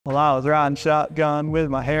Well, I was riding shotgun with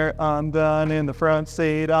my hair undone in the front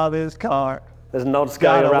seat of his car. There's nods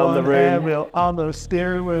going around the room. Hand wheel on the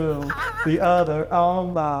steering wheel, the other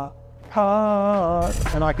on my heart.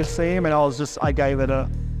 And I could see him, and I gave it a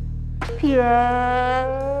yeah.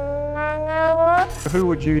 Who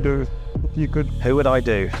would you do if you could? Who would I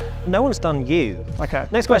do? No one's done you. Okay.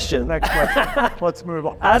 Next question. Next question. Let's move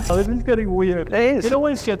on. This is getting weird. It is. It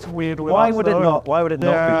always gets weird with Why us, would it though. not? Why would it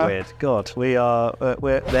not Yeah. be weird? God,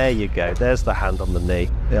 we're there you go. There's the hand on the knee.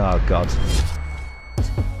 Oh God.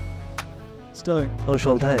 Still.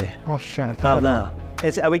 Enchanté. Oh shit. How now?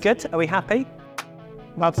 Are we good? Are we happy?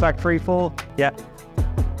 Knapsack 3-4. Yeah.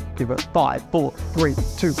 Give it 5, 4, 3,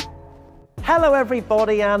 2. Hello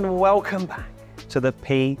everybody and welcome back to the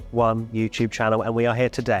P1 YouTube channel, and we are here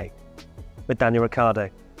today with Daniel Ricciardo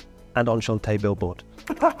and Enchanté Billboard.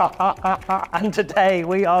 And today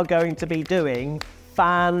we are going to be doing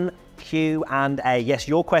fan Q&A. Yes,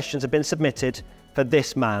 your questions have been submitted for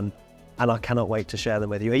this man, and I cannot wait to share them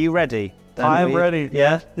with you. Are you ready? I am ready.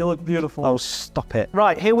 Yeah? You look beautiful. Oh, stop it.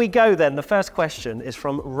 Right, here we go then. The first question is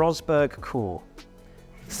from Rosberg Core.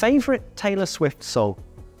 Favorite Taylor Swift song?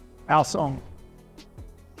 Our song.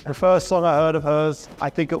 The first song I heard of hers, I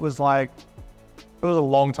think it was a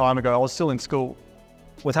long time ago. I was still in school.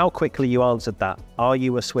 With how quickly you answered that, are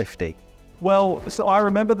you a Swiftie? Well, so I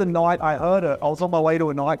remember the night I heard it. I was on my way to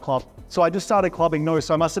a nightclub. So I just started clubbing. No,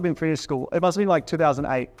 so I must have been finished school. It must have been like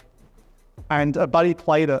 2008. And a buddy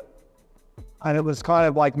played it. And it was kind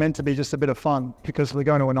of like meant to be just a bit of fun because we're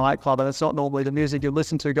going to a nightclub and it's not normally the music you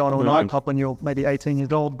listen to going to a nightclub when you're maybe 18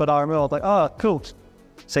 years old. But I remember I was like, oh, cool.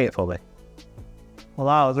 Sing it for me. Well,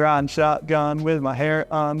 I was riding shotgun with my hair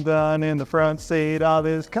undone in the front seat of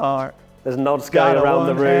his car. There's nods going around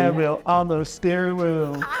the room. Hand wheel on the steering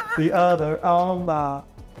wheel, the other on my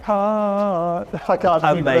heart. I can't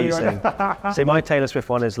Amazing. See, my Taylor Swift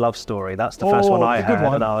one is Love Story. That's the first one I heard,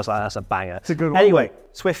 and I was like, that's a banger. It's a good one. Anyway,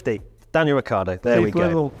 Swiftie, Daniel Ricciardo. There we go.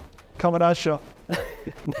 Little coming at you.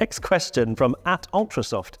 Next question from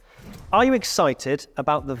 @Ultrasoft. Are you excited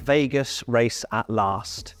about the Vegas race at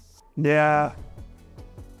last? Yeah.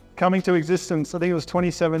 Coming to existence, I think it was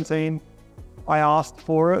 2017. I asked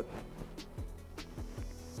for it.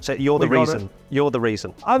 So you're the reason. You're the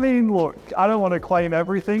reason. I mean, look, I don't want to claim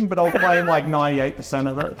everything, but I'll claim like 98%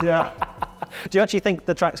 of it. Yeah. Do you actually think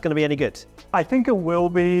the track's going to be any good? I think it will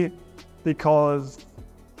be because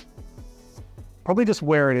probably just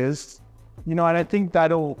where it is. You know, and I think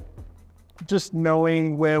that'll, just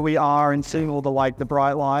knowing where we are and seeing all the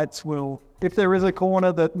bright lights will, if there is a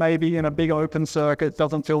corner that maybe in a big open circuit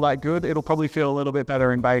doesn't feel that good, it'll probably feel a little bit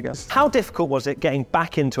better in Vegas. How difficult was it getting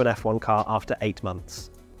back into an F1 car after 8 months?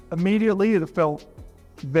 Immediately, it felt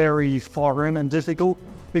very foreign and difficult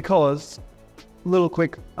because, little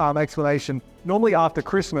quick explanation, normally after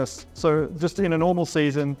Christmas, so just in a normal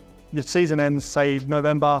season, your season ends, say,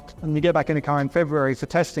 November, and you get back in a car in February for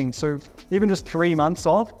testing. So even just 3 months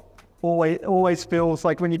off always feels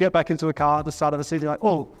like when you get back into a car at the start of the season, you're like,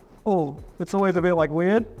 oh, it's always a bit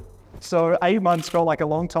weird. So 8 months felt like a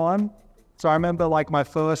long time. So I remember my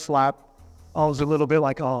first lap, I was a little bit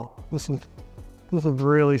like, oh, this is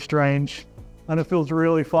really strange. And it feels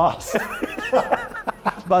really fast.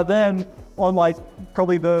 But then on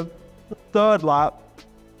probably the third lap,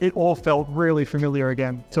 it all felt really familiar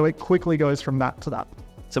again. So it quickly goes from that to that.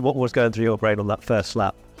 So what was going through your brain on that first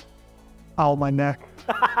lap? Oh, my neck.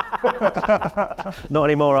 Not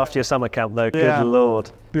anymore after your summer camp, though. Yeah. Good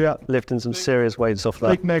Lord. Yeah. Lifting some serious weights off that.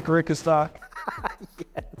 Big neck Ricciardo.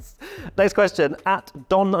 Yes. Next question,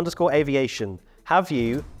 @Don_aviation. Have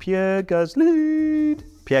you Pierre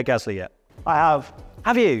Gasly yet? I have.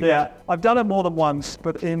 Have you? Yeah. I've done it more than once,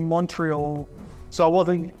 but in Montreal, so I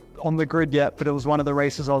wasn't on the grid yet, but it was one of the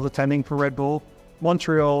races I was attending for Red Bull.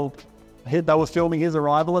 Montreal, they were filming his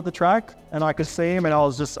arrival at the track, and I could see him, and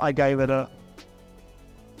I gave it a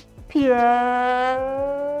Pierre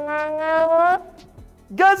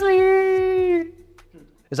Gasly.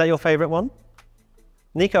 Is that your favourite one?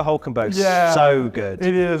 Nico Hulkenberg's Yeah, so good.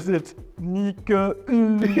 It is. It's Nico.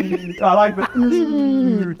 I like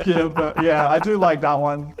the but yeah, I do like that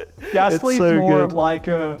one. Gasly's so more good.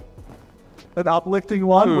 of an uplifting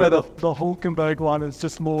one, where the Hulkenberg one is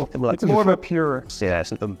just more. It's more of a purist. Yeah,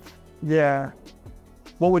 Yeah.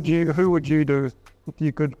 Who would you do if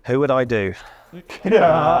you could? Who would I do?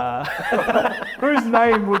 Yeah. Whose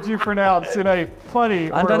name would you pronounce in a funny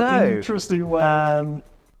I or don't know. interesting way?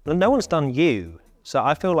 No one's done you, so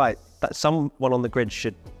I feel like that someone on the grid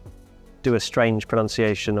should do a strange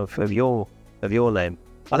pronunciation of your name.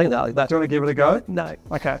 I think that. Do you want to give it a go? No.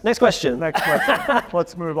 Okay. Next question. Next question.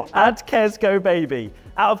 Let's move on. At Kes Go Baby,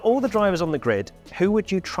 out of all the drivers on the grid, who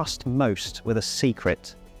would you trust most with a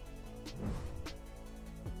secret?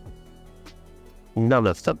 None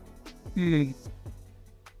of them.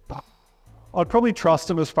 I'd probably trust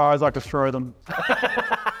them as far as I could throw them.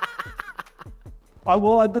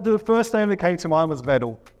 The first name that came to mind was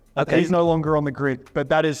Vettel. Okay. He's no longer on the grid, but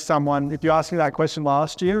that is someone, if you asked me that question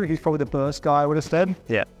last year, he's probably the first guy I would have said.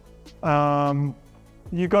 Yeah.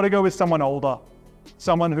 You've got to go with someone older.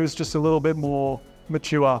 Someone who's just a little bit more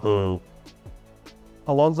mature.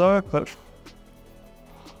 Alonso, but...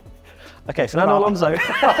 Okay, Fernando Alonso.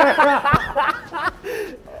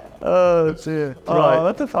 Oh, dear. Right. Oh,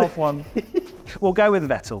 that's a tough one. We'll go with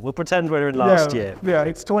Vettel. We'll pretend we're in last year. Yeah,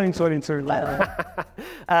 it's 2022.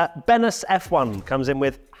 Benus F1 comes in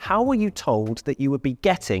with, how were you told that you would be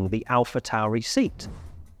getting the AlphaTauri seat?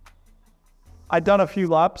 I'd done a few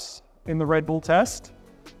laps in the Red Bull test.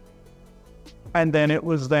 And then it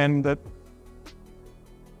was then that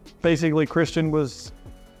basically Christian was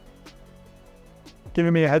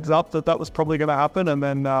giving me a heads up that that was probably going to happen. And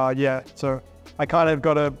then, so I kind of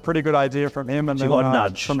got a pretty good idea from him. And So then you got a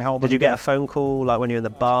nudge from Helmut. Did you get a phone call, like when you're in the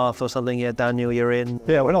bath or something? Yeah, Daniel, you're in.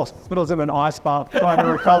 Yeah, when I was in an ice bath trying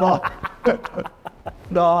to recover.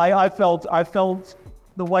 No, I felt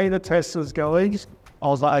the way the test was going. I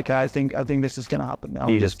was like, okay, I think this is going to happen now.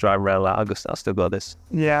 You just drive around like, I still got this.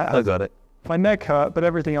 Yeah. I got it. My neck hurt, but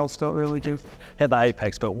everything else felt really good. Hit that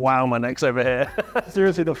apex, but wow, my neck's over here.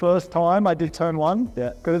 Seriously, the first time I did turn one,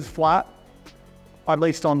 because it's flat, at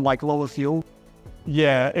least on like lower fuel.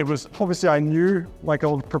 Yeah, it was, obviously I knew, like I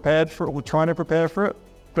was prepared for it, or trying to prepare for it,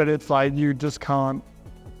 but it's like, you just can't.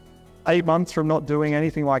 8 months from not doing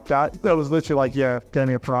anything like that, that was literally like, yeah,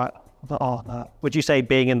 getting a fright. I thought, oh, no. Would you say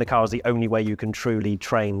being in the car is the only way you can truly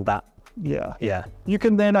train that? Yeah. Yeah. You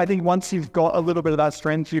can then, I think once you've got a little bit of that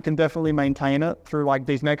strength, you can definitely maintain it through like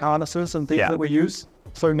these neck harnesses and things that we use.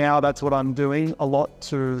 So now that's what I'm doing a lot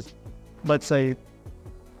to, let's say,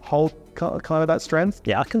 hold kind of that strength.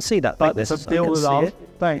 Yeah, I can see that. But to build it up,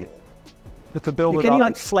 to build it up. Can you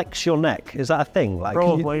like flex your neck? Is that a thing? Like,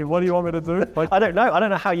 probably. What do you want me to do? Like, I don't know. I don't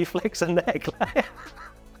know how you flex a neck.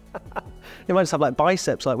 You might just have like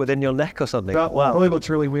biceps like within your neck or something. Wow. Probably looks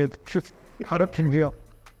really weird. Just cut up from here.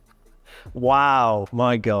 Wow,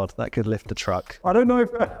 my God, that could lift a truck. I don't know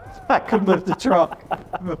if that could lift a truck.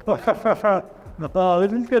 Oh,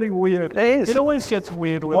 this is getting weird. It is. It always gets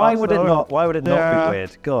weird with Why us, would it though. not? Why would it not be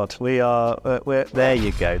weird? God, we're there.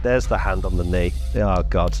 You go. There's the hand on the knee. Oh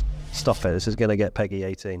God, stop it. This is going to get Peggy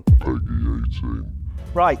 18. Peggy 18.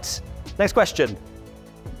 Right. Next question.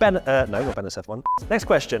 No, not Benus F1. Next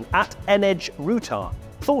question. At Enedge Rutar.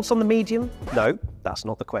 Thoughts on the medium? No, that's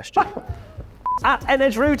not the question. At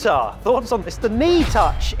Enedge Rutar. Thoughts on this? The knee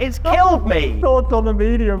touch. It's killed me. Thoughts on the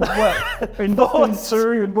medium. What? In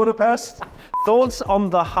Budapest? Thoughts on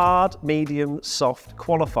the hard, medium, soft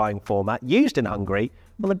qualifying format used in Hungary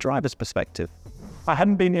from a driver's perspective? I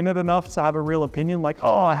hadn't been in it enough to have a real opinion. Like,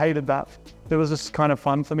 oh, I hated that. It was just kind of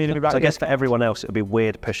fun for me to be back. So I guess for everyone else, it would be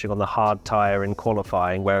weird pushing on the hard tyre in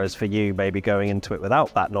qualifying, whereas for you, maybe going into it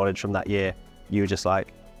without that knowledge from that year, you were just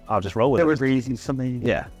like, I'll just roll with it. It was easy for me.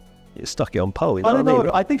 Yeah. You stuck it on pole. You I don't know. what I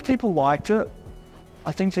mean? I think people liked it. It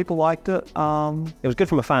was good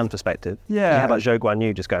from a fan perspective. Yeah. You had like Zhou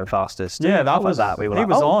Guanyu just going fastest. Yeah, that was that. We were he like,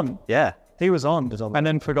 was oh. on. Yeah. He was on. And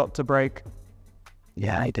then forgot to brake.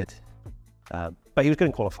 Yeah, he did. But he was good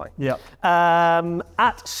in qualifying. Yeah.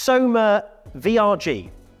 At Soma VRG,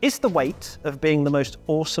 is the weight of being the most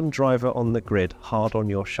awesome driver on the grid hard on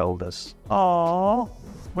your shoulders? Aww.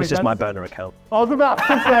 This is my burner account. I was about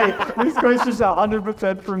to say, this question's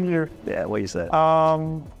 100% from you. Yeah, what you said.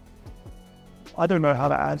 I don't know how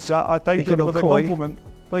to answer. I thank you for the compliment.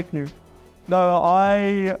 Thank you. No,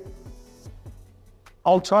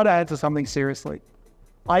 I'll try to answer something seriously.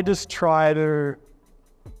 I just try to,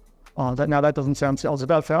 that doesn't sound, I was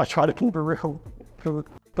about to say I try to keep it real.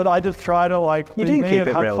 But I just try to like, you do keep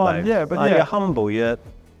it real fun. though. Yeah, but You're humble, you're...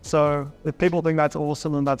 So if people think that's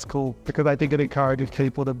awesome, then that's cool, because I think it encourages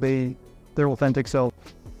people to be their authentic self.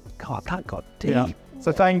 God, that got deep. Yeah.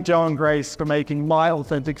 So thank Joe and Grace for making my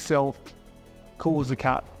authentic self cool as a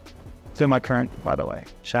cat. They're my current, by the way.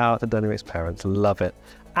 Shout out to Dynamic's parents, love it.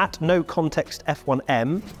 At No Context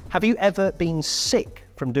F1M, have you ever been sick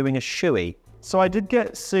from doing a shoey? So I did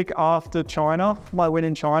get sick after China, my win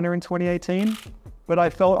in China in 2018, but I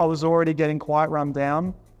felt I was already getting quite run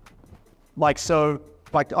down. I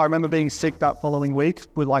remember being sick that following week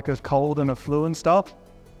with like a cold and a flu and stuff.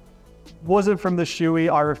 wasn't from the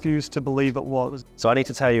shoey, I refuse to believe it was. So I need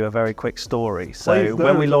to tell you a very quick story. So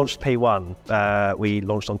when we launched P1, we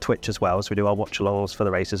launched on Twitch as well. So we do our watch-alongs for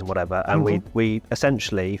the races and whatever. And we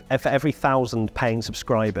essentially, for every 1,000 paying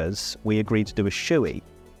subscribers, we agreed to do a shoey.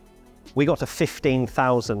 We got to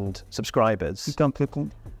 15,000 subscribers. You've done people.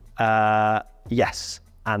 Yes.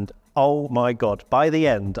 And oh my God, by the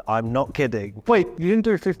end, I'm not kidding. Wait, you didn't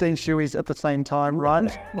do 15 shoeys at the same time,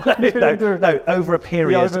 right? no, over a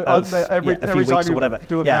period of every a few weeks or whatever.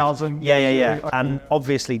 Do 1,000. Yeah. And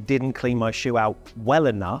obviously didn't clean my shoe out well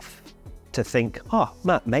enough to think, oh,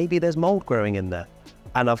 Matt, maybe there's mold growing in there.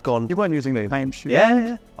 And I've gone... You weren't using the same shoe?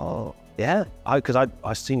 Yeah. Oh, yeah. Because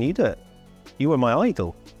I seen you do it. You were my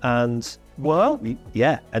idol. And... Well?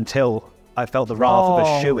 Yeah, until I felt the wrath of a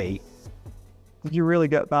shoey. Did you really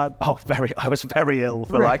get that? Oh, I was very ill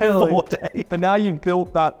for like 4 days. But now you've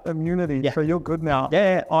built that immunity, so you're good now.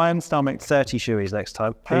 Yeah. Iron stomach. 30 shoeys next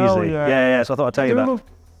time. Hell easy. Yeah. Yeah. So I thought I'd tell you that.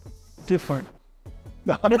 Different.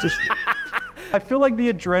 No, I'm just... I feel like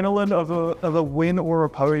the adrenaline of a win or a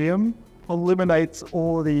podium eliminates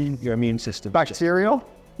all the... Your immune system. Bacteria.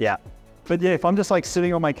 Yeah. But yeah, if I'm just like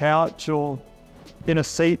sitting on my couch or in a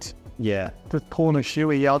seat... Yeah. Just pulling a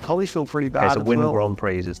shoey, I'll probably feel pretty bad. Okay, so win Grand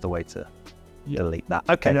Prix is the way to... delete that.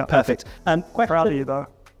 Okay, yeah, perfect. And proud of you though.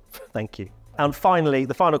 Thank you. And finally,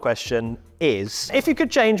 the final question is, if you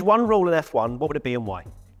could change one rule in F1, what would it be and why?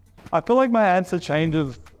 I feel like my answer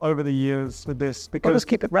changes over the years with this because just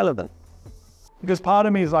keep it relevant. Because part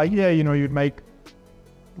of me is like, yeah, you know, you'd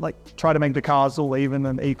try to make the cars all even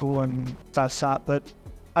and equal and that's that. But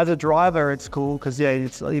as a driver, it's cool because yeah,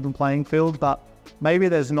 it's an even playing field. But maybe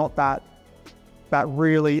there's not that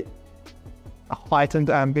really heightened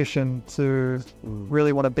ambition to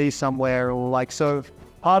really want to be somewhere or like, so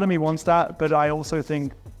part of me wants that, but I also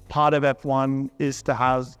think part of F1 is to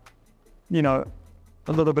have, you know,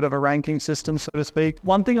 a little bit of a ranking system, so to speak.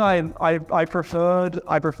 One thing I preferred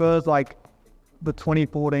like the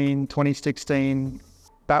 2014, 2016,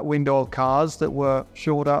 that window of cars that were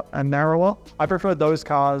shorter and narrower. I preferred those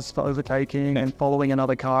cars for overtaking and following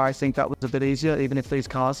another car. I think that was a bit easier, even if these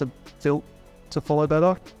cars are built to follow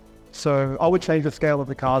better. So I would change the scale of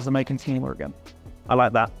the cars and make them smaller again. I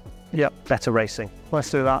like that. Yep. Better racing. Let's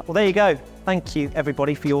do that. Well, there you go. Thank you,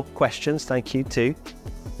 everybody, for your questions. Thank you to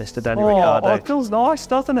Mr. Daniel Ricciardo. Oh, it feels nice,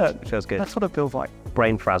 doesn't it? It feels good. That's what it feels like.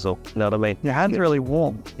 Brain frazzle, you know what I mean? Your hands are really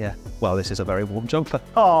warm. Yeah. Well, this is a very warm jumper.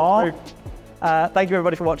 Oh. Thank you,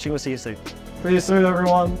 everybody, for watching. We'll see you soon. See you soon,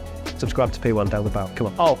 everyone. Subscribe to P1 down the barrel. Come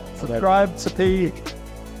on. Oh, subscribe to P.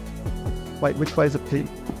 Wait, which way is it P?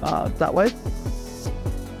 That way?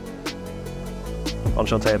 On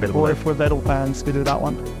Shantae available. Or if we're Vettel fans, we do that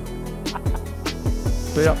one.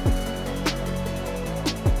 See ya.